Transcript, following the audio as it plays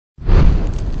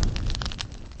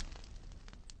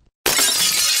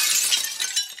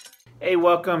Hey,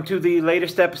 welcome to the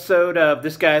latest episode of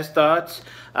This Guy's Thoughts.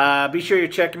 Be sure you're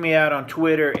checking me out on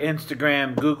Twitter,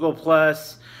 Instagram, Google+.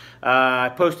 I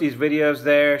post these videos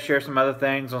there, share some other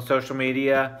things on social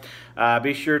media.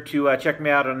 Be sure to check me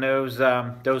out on those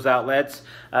outlets.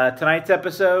 Tonight's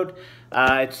episode,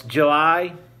 it's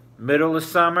July, middle of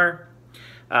summer.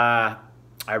 I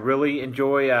really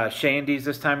enjoy Shandy's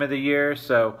this time of the year,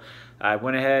 so I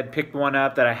went ahead and picked one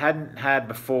up that I hadn't had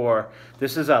before.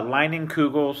 This is a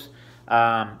Leinenkugel's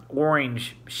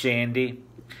orange Shandy.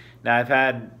 Now, I've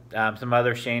had some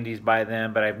other Shandies by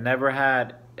them, but I've never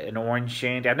had an orange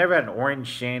Shandy. I've never had an orange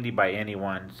Shandy by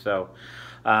anyone, so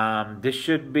this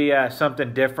should be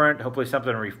something different, hopefully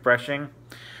something refreshing.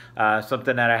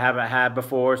 Something that I haven't had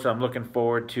before, so I'm looking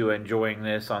forward to enjoying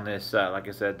this on this, like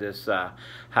I said, this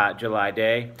hot July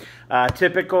day.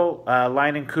 Typical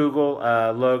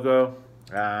Leinenkugel logo,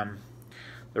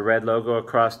 the red logo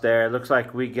across there. It looks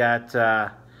like we got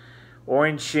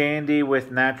orange Shandy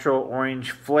with natural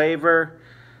orange flavor,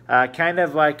 kind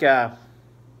of like a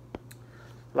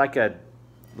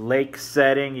lake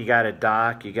setting. You got a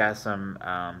dock, you got some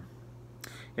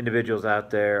individuals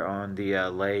out there on the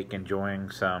lake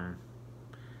enjoying some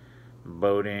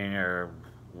boating or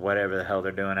whatever the hell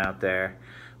they're doing out there.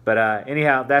 But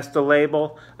anyhow, that's the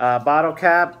label. Bottle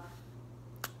cap,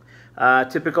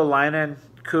 typical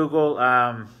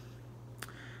Leinenkugel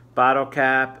bottle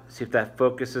cap. See if that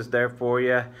focuses there for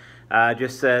you.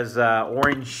 Just says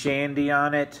orange Shandy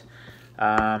on it.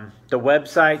 The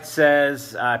website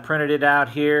says, I printed it out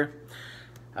here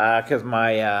because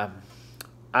my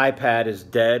iPad is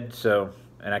dead,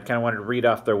 and I kind of wanted to read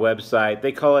off their website.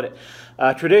 They call it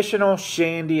traditional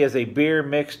Shandy is a beer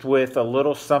mixed with a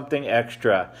little something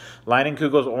extra.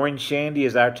 Leinenkugel's orange Shandy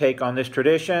is our take on this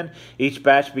tradition. Each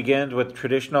batch begins with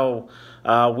traditional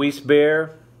Weiss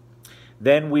beer.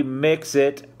 Then we mix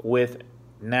it with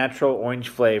natural orange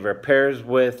flavor. Pairs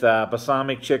with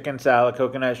balsamic chicken salad,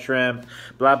 coconut shrimp,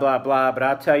 blah, blah, blah. But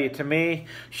I'll tell you, to me,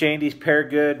 Shandy's pair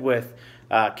good with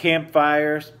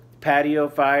campfires, patio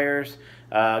fires,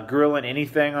 grilling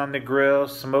anything on the grill,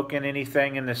 smoking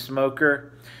anything in the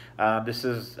smoker. This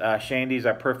is Shandy's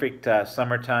our perfect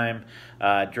summertime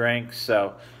drink.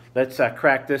 So let's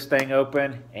crack this thing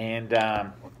open,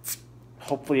 and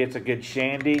hopefully it's a good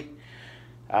Shandy.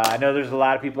 I know there's a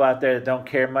lot of people out there that don't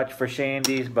care much for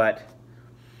Shandy's, but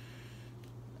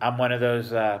I'm one of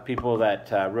those people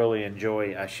that really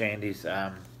enjoy Shandy's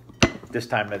this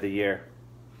time of the year.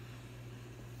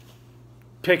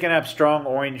 Picking up strong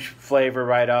orange flavor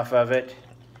right off of it.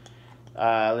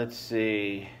 Let's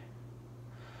see.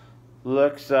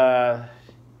 Looks like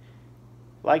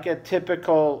a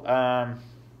typical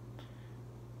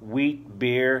wheat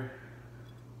beer.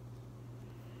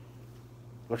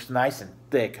 Looks nice and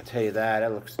thick, I'll tell you that.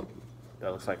 That looks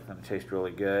like it's going to taste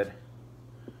really good.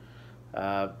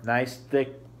 Nice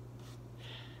thick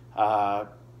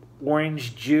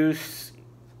orange juice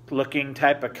looking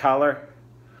type of color.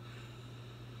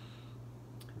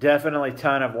 Definitely a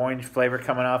ton of orange flavor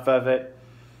coming off of it.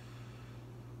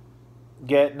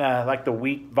 Getting like the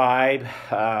wheat vibe.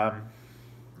 A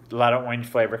lot of orange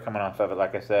flavor coming off of it,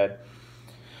 like I said.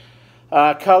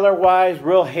 Color-wise,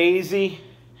 real hazy.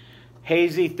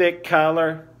 Hazy, thick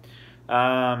color.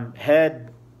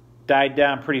 Head died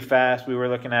down pretty fast. We were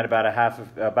looking at about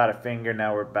a finger.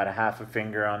 Now we're about a half a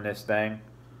finger on this thing.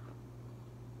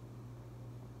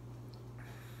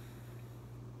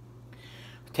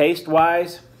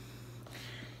 Taste-wise,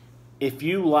 if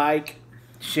you like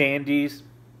Shandy's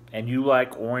and you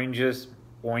like oranges,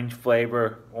 orange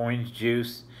flavor, orange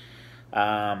juice,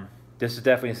 this is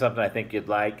definitely something I think you'd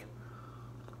like.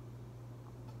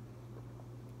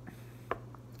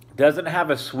 Doesn't have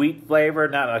a sweet flavor,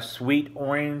 not a sweet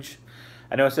orange.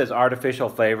 I know it says artificial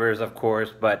flavors, of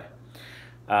course, but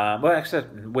well,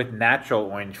 except with natural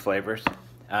orange flavors.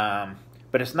 But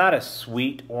it's not a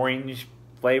sweet orange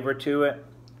flavor to it.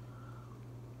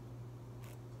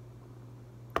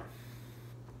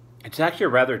 It's actually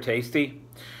rather tasty.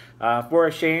 For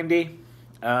a Shandy,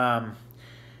 I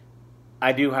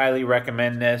do highly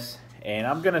recommend this, and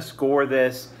I'm going to score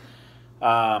this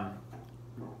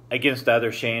against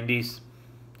other Shandies.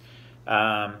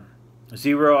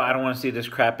 0, I don't want to see this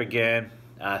crap again.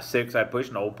 6, I'd push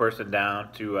an old person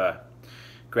down to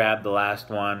grab the last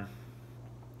one.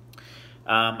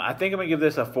 I think I'm going to give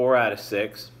this a 4 out of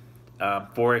 6.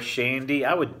 For a Shandy,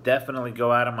 I would definitely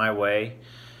go out of my way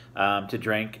to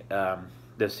drink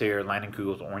this here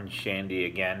Leinenkugel's orange Shandy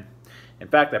again. In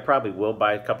fact, I probably will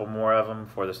buy a couple more of them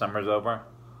before the summer's over.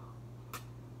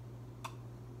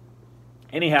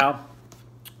 Anyhow,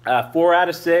 4 out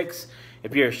of 6.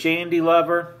 If you're a Shandy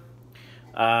lover,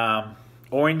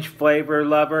 orange flavor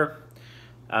lover,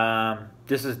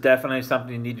 this is definitely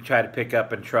something you need to try to pick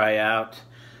up and try out.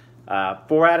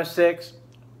 4 out of 6.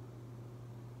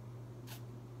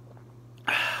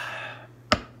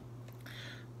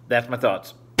 That's my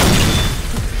thoughts.